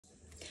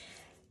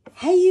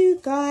Hey you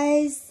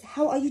guys,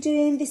 how are you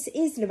doing? This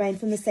is Lorraine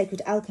from the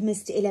Sacred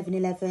Alchemist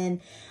 1111.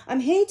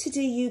 I'm here to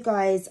do you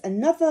guys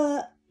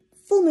another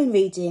full moon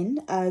reading,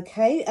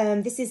 okay?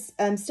 This is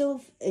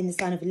still in the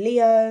sign of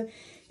Leo.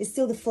 It's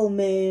still the full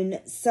moon.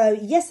 So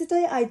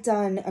yesterday I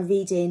done a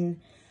reading,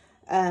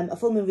 a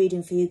full moon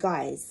reading for you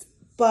guys.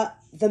 But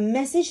the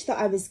message that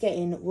I was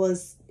getting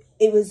was,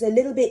 it was a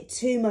little bit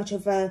too much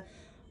of a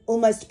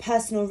almost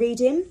personal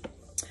reading.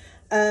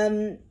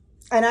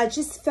 And I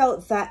just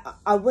felt that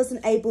I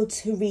wasn't able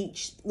to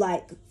reach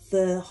like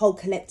the whole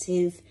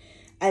collective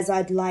as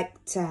I'd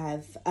like to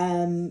have.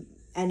 And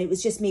it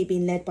was just me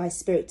being led by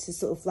spirit to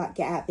sort of like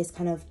get out this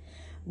kind of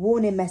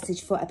warning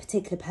message for a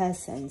particular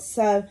person.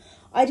 So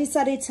I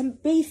decided to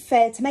be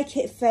fair, to make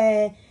it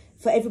fair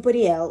for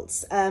everybody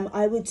else.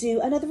 I would do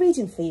another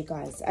reading for you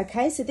guys.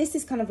 Okay, so this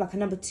is kind of like a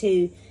number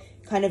 2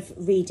 kind of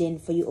reading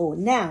for you all.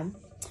 Now,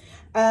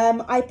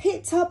 I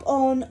picked up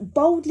on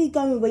boldly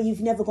going where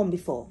you've never gone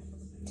before.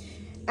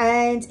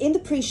 And in the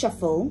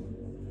pre-shuffle,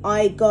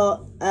 I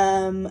got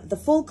the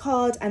Fool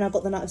card and I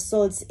got the Knight of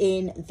Swords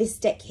in this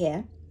deck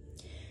here.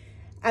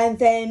 And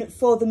then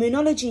for the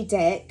Moonology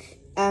deck,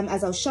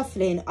 as I was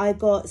shuffling, I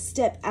got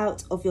Step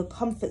Out of Your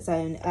Comfort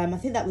Zone. I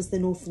think that was the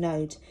North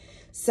Node.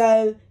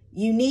 So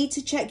you need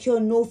to check your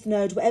North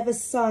Node, whatever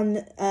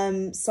sun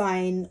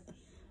sign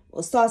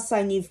or star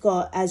sign you've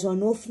got as your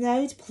North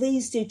Node.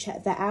 Please do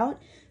check that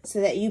out so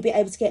that you'll be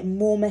able to get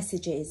more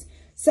messages.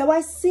 So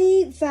I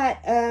see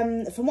that,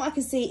 from what I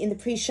can see in the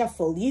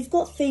pre-shuffle, you've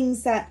got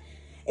things that,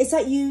 it's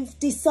like you've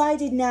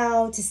decided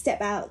now to step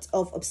out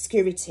of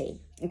obscurity,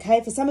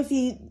 okay? For some of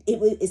you,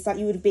 it's like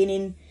you would have been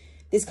in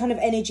this kind of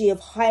energy of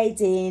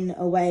hiding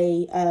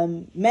away,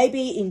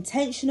 maybe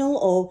intentional,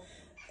 or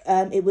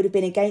it would have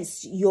been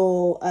against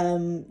your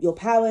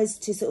powers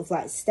to sort of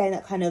like stay in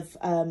that kind of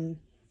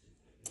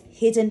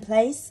hidden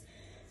place.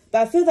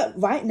 But I feel that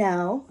right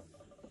now,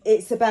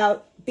 it's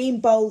about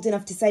being bold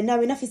enough to say,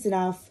 no, enough is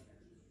enough.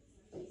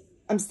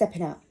 I'm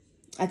stepping out,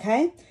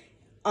 okay?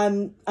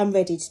 I'm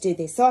ready to do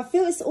this. So I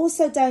feel it's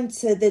also down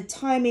to the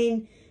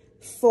timing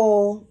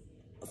for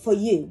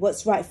you,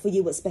 what's right for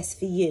you, what's best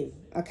for you,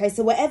 okay?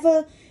 So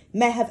whatever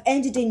may have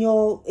ended in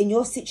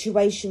your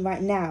situation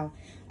right now,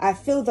 I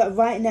feel that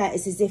right now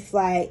it's as if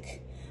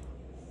like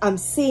I'm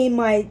seeing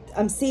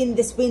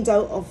this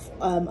window of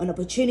an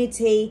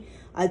opportunity.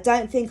 I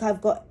don't think I've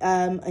got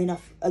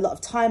a lot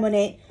of time on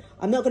it.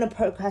 I'm not going to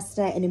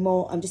procrastinate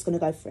anymore. I'm just going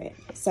to go for it.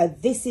 So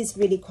this is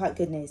really quite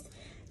good news.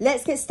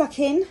 Let's get stuck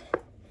in.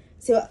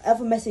 See what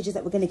other messages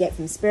that we're going to get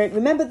from Spirit.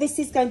 Remember, this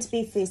is going to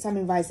be for your Sun,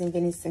 Moon, Rising,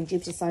 Venus and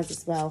Jupiter signs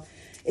as well.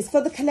 It's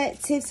for the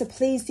collective, so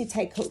please do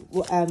take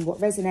what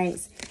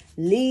resonates.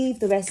 Leave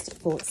the rest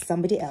for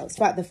somebody else.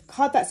 Right, the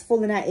card that's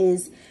fallen out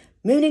is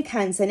Moon in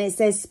Cancer, and it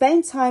says,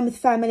 spend time with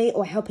family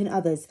or helping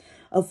others.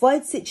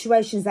 Avoid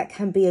situations that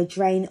can be a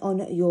drain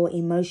on your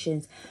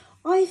emotions.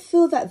 I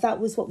feel that that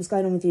was what was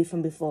going on with you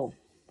from before.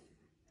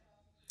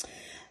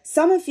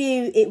 Some of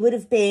you, it would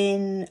have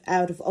been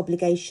out of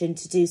obligation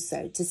to do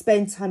so, to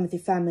spend time with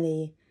your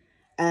family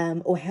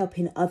or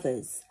helping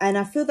others. And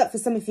I feel that for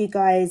some of you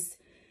guys,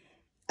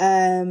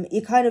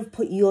 you kind of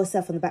put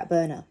yourself on the back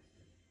burner.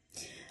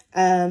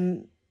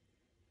 But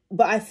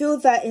I feel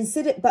that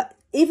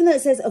even though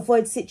it says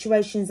avoid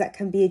situations that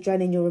can be a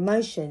drain in your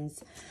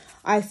emotions,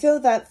 I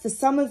feel that for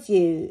some of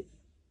you,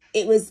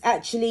 it was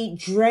actually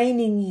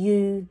draining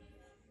you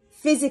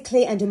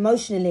physically and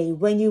emotionally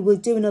when you were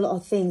doing a lot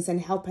of things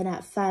and helping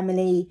out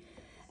family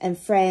and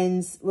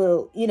friends,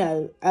 well, you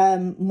know,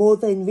 more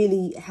than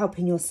really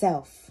helping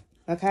yourself,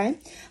 okay?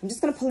 I'm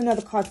just going to pull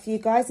another card for you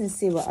guys and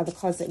see what other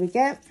cards that we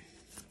get.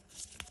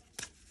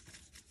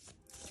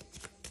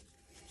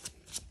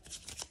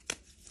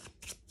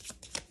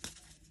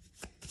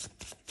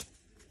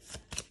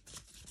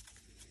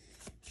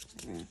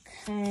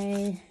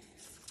 Okay.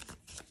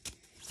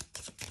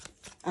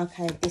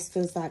 Okay, this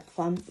feels like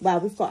fun. Wow,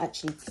 we've got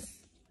actually...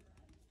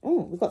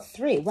 Oh, we've got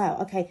 3. Wow,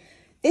 okay.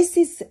 This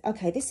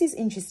is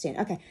interesting.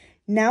 Okay,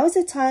 now is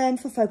the time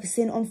for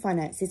focusing on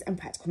finances and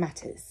practical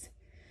matters.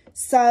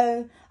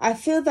 So I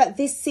feel that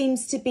this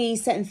seems to be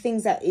certain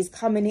things that is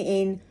coming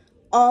in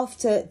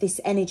after this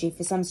energy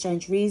for some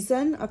strange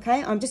reason.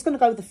 Okay, I'm just going to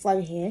go with the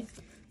flow here.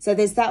 So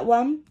there's that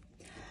one.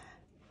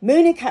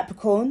 Moon in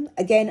Capricorn,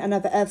 again,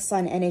 another earth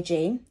sign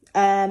energy.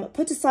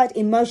 Put aside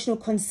emotional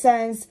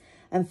concerns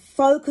and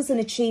focus on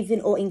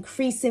achieving or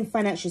increasing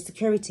financial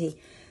security.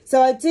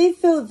 So I do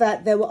feel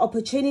that there were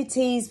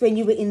opportunities when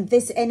you were in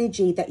this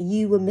energy that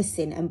you were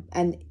missing,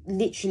 and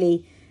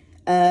literally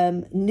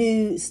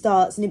new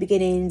starts, new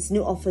beginnings,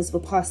 new offers were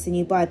passing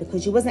you by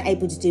because you wasn't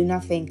able to do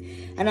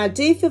nothing. And I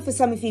do feel for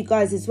some of you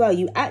guys as well,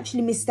 you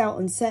actually missed out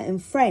on certain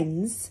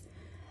friends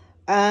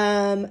who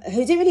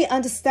didn't really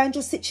understand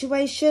your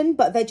situation,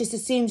 but they just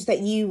assumed that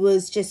you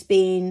was just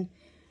being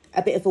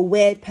a bit of a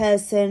weird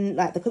person,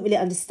 like they couldn't really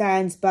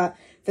understand. But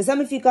for some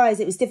of you guys,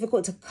 it was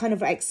difficult to kind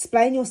of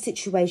explain your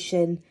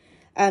situation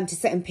to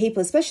certain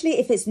people, especially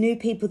if it's new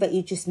people that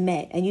you just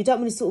met and you don't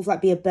want to sort of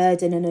like be a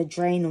burden and a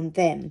drain on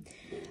them.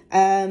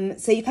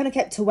 So you kind of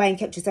kept away and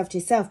kept yourself to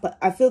yourself. But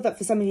I feel that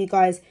for some of you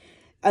guys,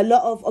 a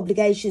lot of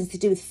obligations to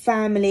do with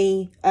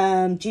family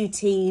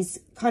duties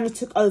kind of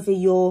took over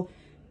your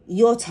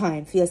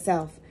time for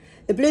yourself.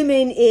 The blue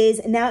moon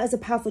is now is a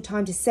powerful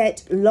time to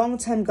set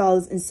long-term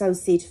goals and sow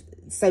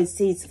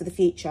seeds for the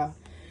future.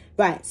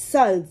 Right,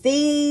 so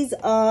these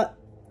are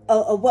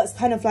what's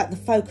kind of like the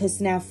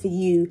focus now for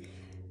you,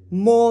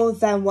 more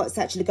than what's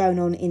actually going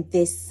on in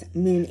this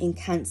moon in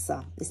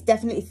Cancer. This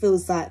definitely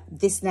feels like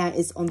this now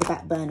is on the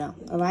back burner,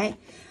 all right?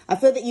 I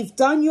feel that you've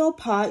done your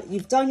part,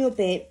 you've done your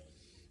bit,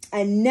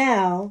 and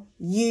now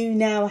you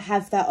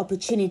have that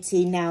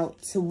opportunity now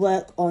to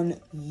work on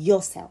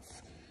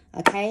yourself,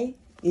 okay?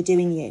 You're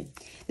doing you.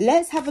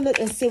 Let's have a look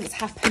and see what's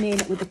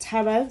happening with the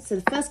tarot. So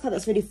the first card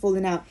that's really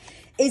fallen out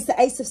is the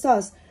Ace of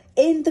Stars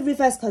in the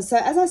reverse card. So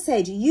as I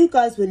said, you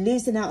guys were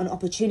losing out on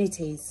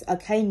opportunities,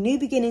 okay? New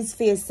beginnings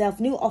for yourself,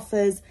 new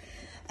offers.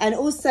 And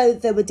also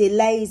there were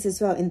delays as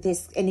well in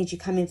this energy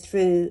coming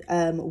through.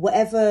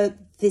 Whatever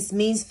this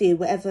means for you,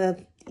 whatever,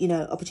 you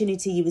know,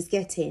 opportunity you was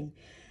getting.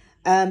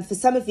 For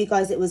some of you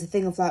guys, it was a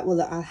thing of like, well,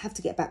 look, I'll have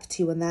to get back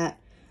to you on that.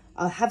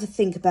 I'll have to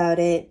think about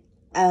it.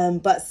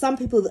 But some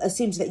people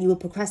assumed that you were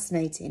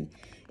procrastinating.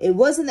 It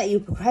wasn't that you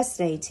were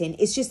procrastinating.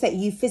 It's just that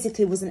you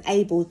physically wasn't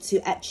able to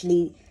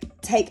actually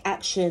take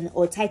action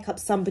or take up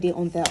somebody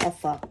on their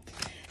offer.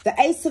 The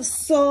Ace of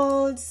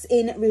Swords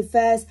in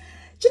reverse.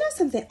 Do you know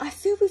something? I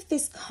feel with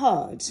this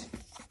card,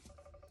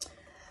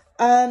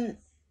 I'll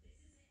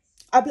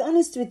be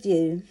honest with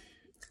you.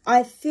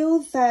 I feel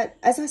that,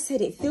 as I said,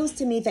 it feels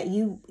to me that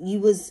you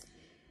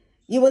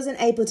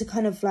wasn't able to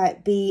kind of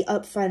like be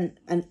upfront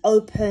and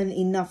open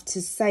enough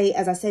to say,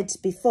 as I said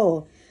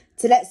before,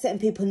 to let certain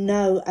people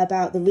know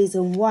about the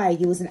reason why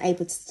you wasn't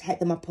able to take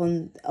them up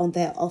on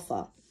their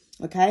offer,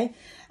 okay?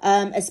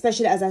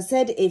 Especially, as I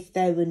said, if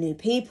there were new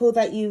people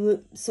that you were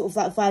sort of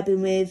like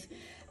vibing with,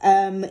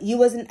 you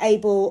wasn't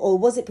able or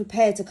wasn't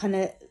prepared to kind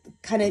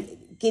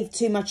of give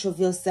too much of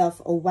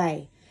yourself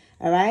away,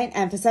 all right?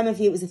 And for some of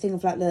you, it was a thing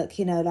of like, look,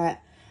 you know, like,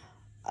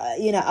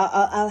 you know,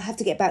 I'll have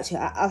to get back to you.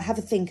 I'll have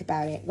a think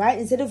about it, right?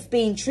 Instead of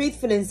being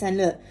truthful and saying,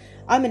 look,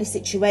 I'm in a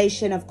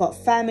situation, I've got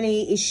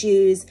family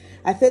issues.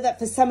 I feel that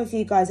for some of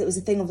you guys, it was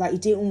a thing of like, you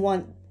didn't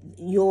want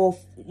your,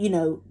 you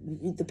know,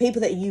 the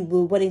people that you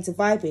were wanting to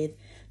vibe with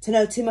to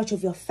know too much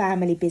of your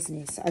family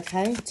business,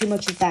 okay? Too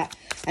much of that.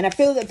 And I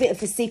feel a bit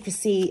of a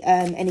secrecy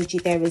energy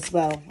there as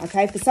well,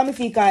 okay? For some of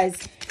you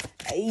guys,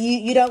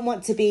 you don't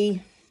want to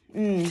be,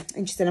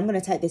 interesting. I'm going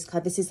to take this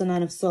card. This is the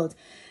Nine of Swords.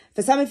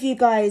 For some of you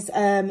guys,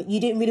 you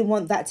didn't really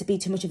want that to be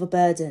too much of a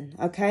burden,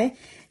 okay?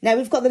 Now,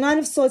 we've got the Nine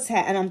of Swords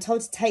here, and I'm told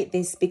to take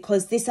this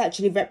because this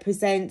actually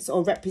represents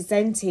or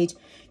represented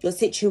your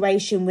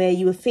situation where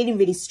you were feeling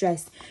really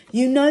stressed.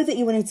 You know that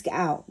you wanted to get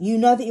out. You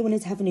know that you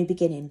wanted to have a new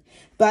beginning.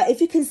 But if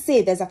you can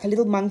see, there's like a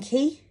little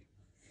monkey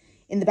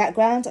in the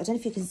background. I don't know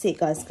if you can see it,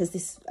 guys, because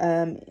this,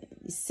 you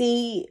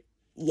see,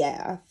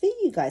 yeah, I think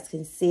you guys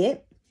can see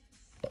it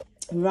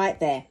right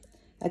there,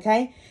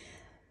 okay?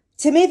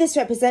 To me, this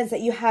represents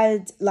that you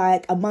had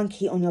like a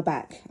monkey on your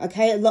back,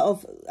 okay? A lot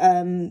of,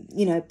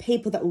 you know,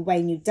 people that were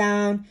weighing you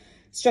down,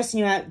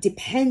 stressing you out,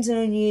 depending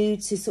on you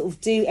to sort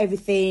of do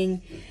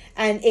everything.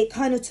 And it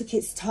kind of took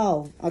its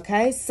toll,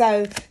 okay?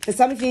 So for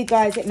some of you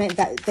guys, it meant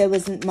that there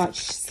wasn't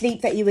much sleep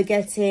that you were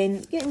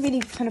getting really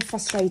kind of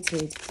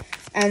frustrated.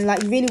 And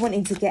like really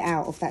wanting to get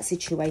out of that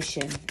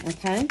situation,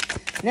 okay?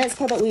 Next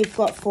card that we've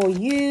got for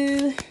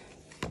you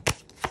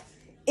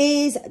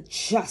is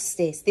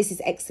Justice. This is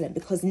excellent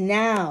because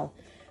now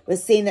we're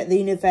seeing that the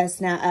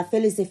universe now, I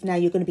feel as if now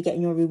you're going to be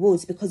getting your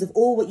rewards because of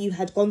all what you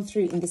had gone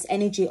through in this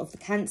energy of the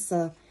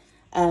Cancer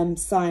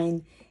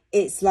sign.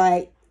 It's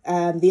like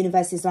the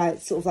universe is like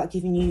sort of like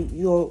giving you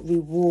your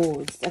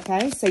rewards,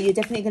 okay? So you're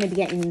definitely going to be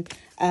getting,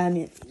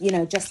 you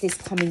know, justice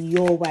coming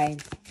your way.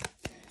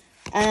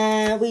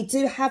 We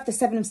do have the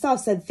Seven of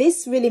Stars. So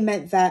this really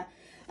meant that,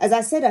 as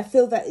I said, I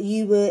feel that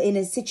you were in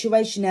a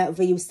situation now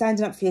where you were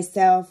standing up for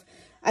yourself.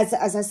 As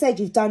I said,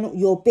 you've done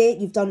your bit.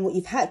 You've done what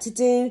you've had to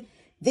do.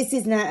 This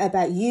is now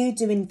about you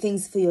doing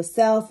things for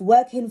yourself,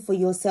 working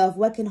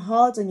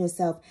hard on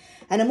yourself.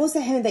 And I'm also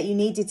hearing that you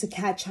needed to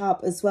catch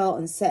up as well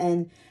on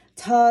certain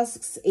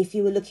tasks. If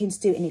you were looking to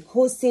do any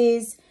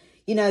courses,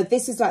 you know,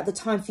 this is like the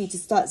time for you to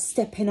start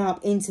stepping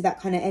up into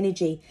that kind of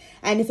energy.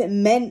 And if it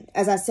meant,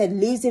 as I said,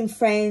 losing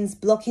friends,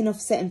 blocking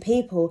off certain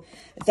people,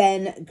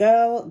 then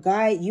girl,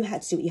 guy, you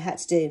had to do what you had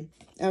to do.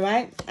 All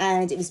right.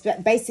 And it was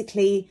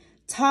basically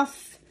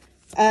tough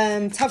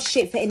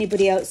shit for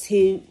anybody else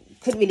who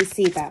couldn't really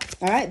see that.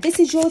 All right, this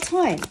is your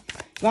time,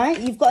 right?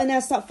 You've got to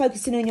now start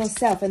focusing on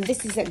yourself, and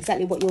this is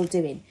exactly what you're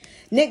doing.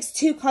 Next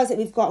two cards that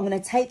we've got, I'm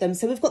going to take them.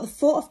 So we've got the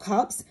Four of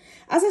Cups.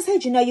 As I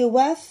said, you know your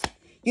worth.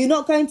 You're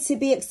not going to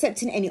be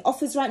accepting any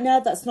offers right now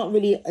that's not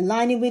really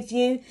aligning with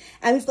you.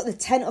 And we've got the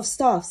Ten of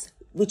Staffs,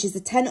 which is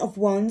the Ten of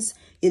Wands.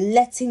 You're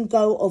letting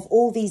go of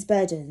all these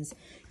burdens.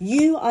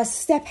 You are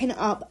stepping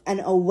up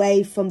and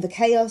away from the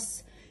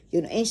chaos.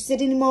 You're not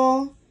interested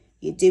anymore.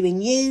 You're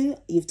doing you.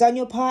 You've done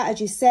your part,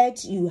 as you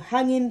said. You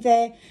hung in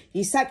there.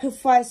 You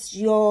sacrificed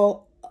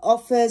your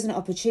offers and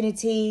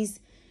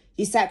opportunities.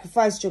 You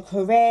sacrificed your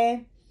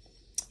career.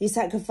 You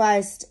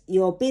sacrificed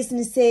your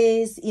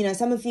businesses. You know,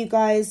 some of you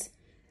guys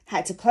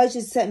had to close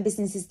your certain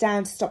businesses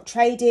down to stop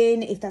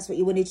trading, if that's what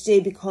you wanted to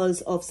do,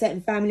 because of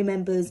certain family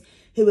members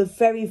who were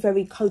very,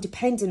 very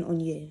codependent on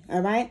you.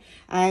 All right.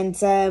 And,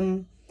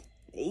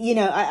 you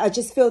know, I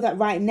just feel that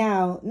right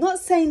now, not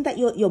saying that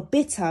you're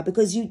bitter,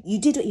 because you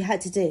did what you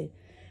had to do.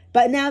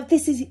 But now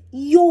this is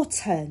your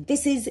turn.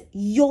 This is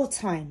your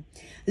time.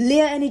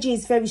 Leo energy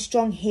is very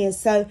strong here.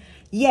 So,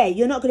 yeah,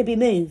 you're not going to be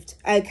moved.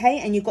 Okay.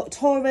 And you've got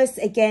Taurus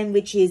again,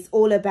 which is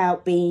all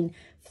about being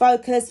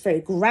focused, very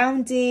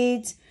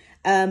grounded,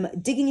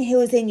 digging your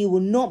heels in. You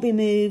will not be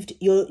moved.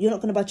 You're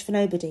not going to budge for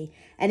nobody.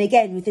 And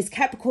again, with this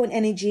Capricorn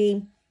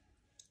energy,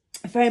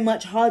 very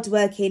much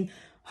hardworking,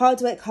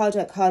 hard work.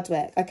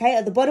 Okay.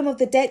 At the bottom of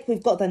the deck,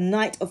 we've got the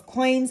Knight of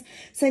Coins.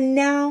 So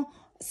now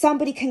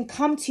somebody can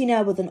come to you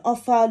now with an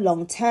offer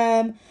long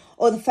term,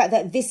 or the fact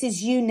that this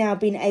is you now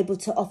being able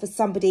to offer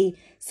somebody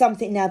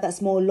something now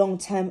that's more long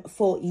term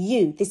for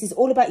you. This is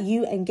all about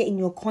you and getting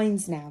your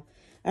coins now.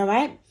 All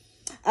right.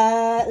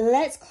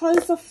 Let's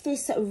close off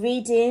this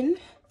reading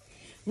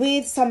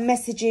with some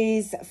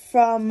messages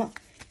from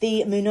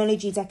the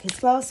Moonology deck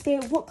as well.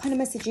 Spirit, what kind of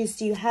messages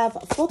do you have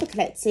for the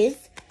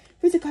collective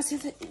with regards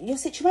to your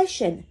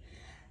situation?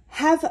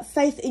 Have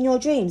faith in your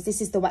dreams.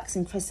 This is the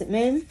waxing crescent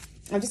moon.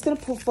 I'm just going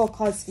to pull 4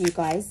 cards for you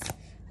guys.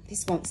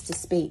 This wants to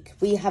speak.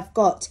 We have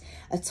got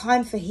a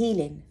time for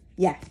healing.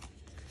 Yeah.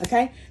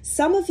 Okay.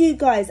 Some of you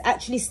guys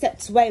actually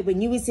stepped away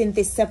when you was in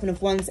this 7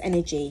 of Wands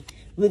energy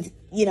with,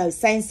 you know,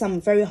 saying some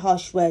very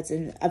harsh words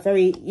and a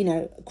very, you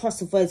know, cross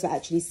of words that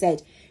actually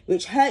said,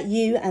 which hurt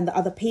you and the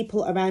other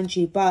people around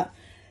you. But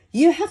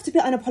you have to be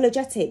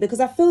unapologetic,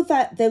 because I feel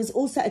that there was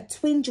also a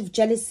twinge of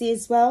jealousy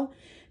as well.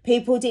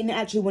 People didn't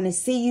actually want to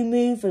see you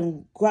move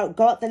and go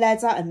up the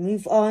ladder and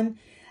move on.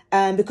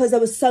 Because they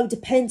were so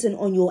dependent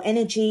on your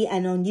energy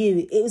and on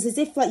you. It was as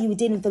if like you were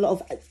dealing with a lot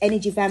of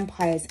energy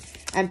vampires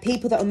and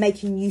people that were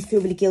making you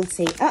feel really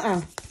guilty.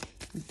 That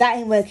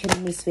ain't working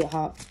on me,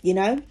 sweetheart. You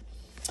know?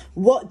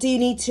 What do you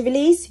need to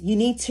release? You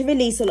need to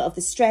release a lot of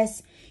the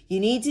stress. You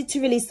needed to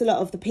release a lot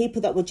of the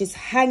people that were just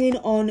hanging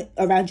on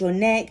around your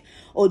neck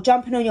or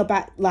jumping on your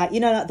back, like,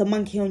 you know, like the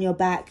monkey on your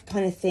back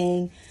kind of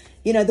thing.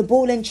 You know, the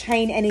ball and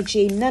chain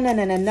energy.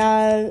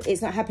 No.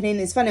 It's not happening.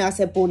 It's funny I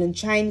said ball and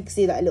chain. You can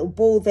see that little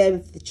ball there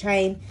with the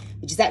chain,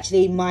 which is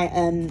actually my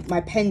my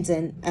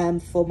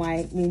pendant for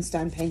my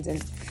moonstone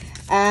pendant.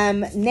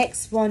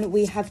 Next one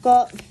we have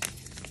got.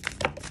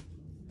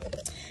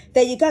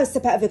 There you go.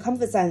 Step out of your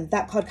comfort zone.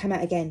 That card came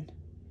out again.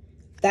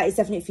 That is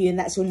definitely for you, and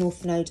that's your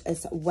North Node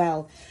as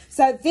well.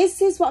 So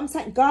this is what I'm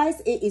saying.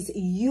 Guys, it is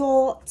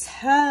your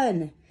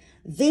turn.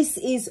 This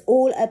is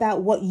all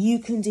about what you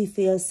can do for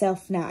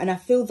yourself now. And I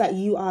feel that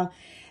you are,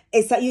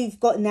 it's like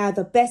you've got now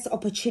the best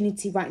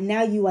opportunity right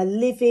now. You are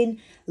living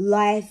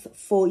life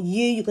for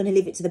you. You're going to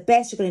live it to the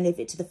best. You're going to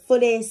live it to the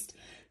fullest.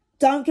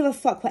 Don't give a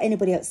fuck what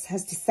anybody else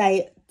has to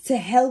say. To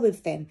hell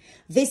with them.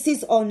 This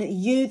is on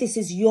you. This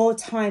is your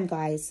time,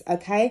 guys.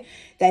 Okay?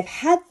 They've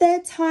had their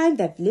time.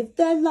 They've lived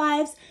their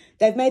lives.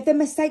 They've made their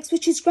mistakes,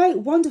 which is great.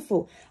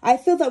 Wonderful. I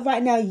feel that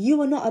right now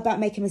you are not about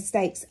making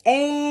mistakes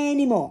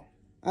anymore.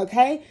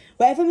 Okay,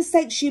 whatever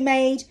mistakes you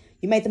made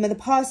them in the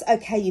past.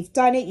 Okay, you've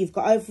done it, you've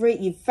got over it,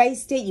 you've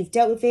faced it, you've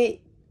dealt with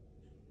it.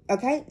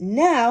 Okay,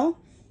 now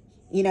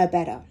you know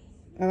better.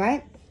 All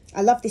right,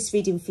 I love this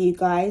reading for you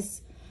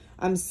guys.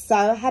 I'm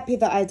so happy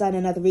that I done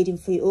another reading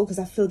for you all, because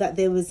I feel that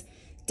there was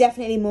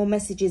definitely more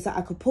messages that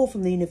I could pull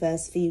from the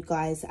universe for you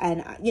guys.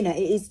 And, you know, it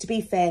is, to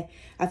be fair,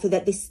 I feel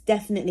that this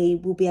definitely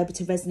will be able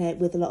to resonate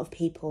with a lot of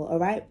people, all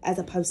right, as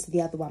opposed to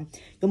the other one.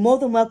 You're more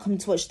than welcome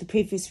to watch the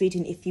previous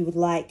reading if you would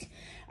like.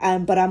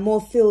 But I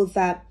more feel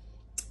that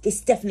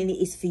this definitely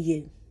is for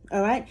you.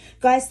 All right,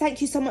 guys,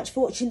 thank you so much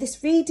for watching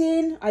this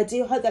reading. I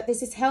do hope that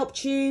this has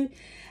helped you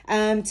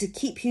to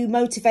keep you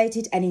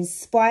motivated and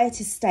inspired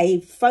to stay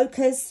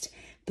focused,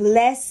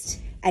 blessed,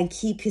 and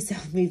keep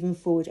yourself moving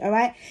forward. All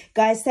right,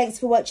 guys, thanks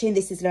for watching.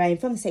 This is Lorraine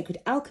from The Sacred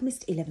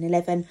Alchemist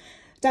 1111.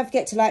 Don't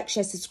forget to like,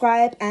 share,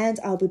 subscribe, and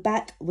I'll be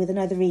back with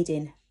another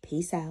reading.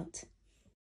 Peace out.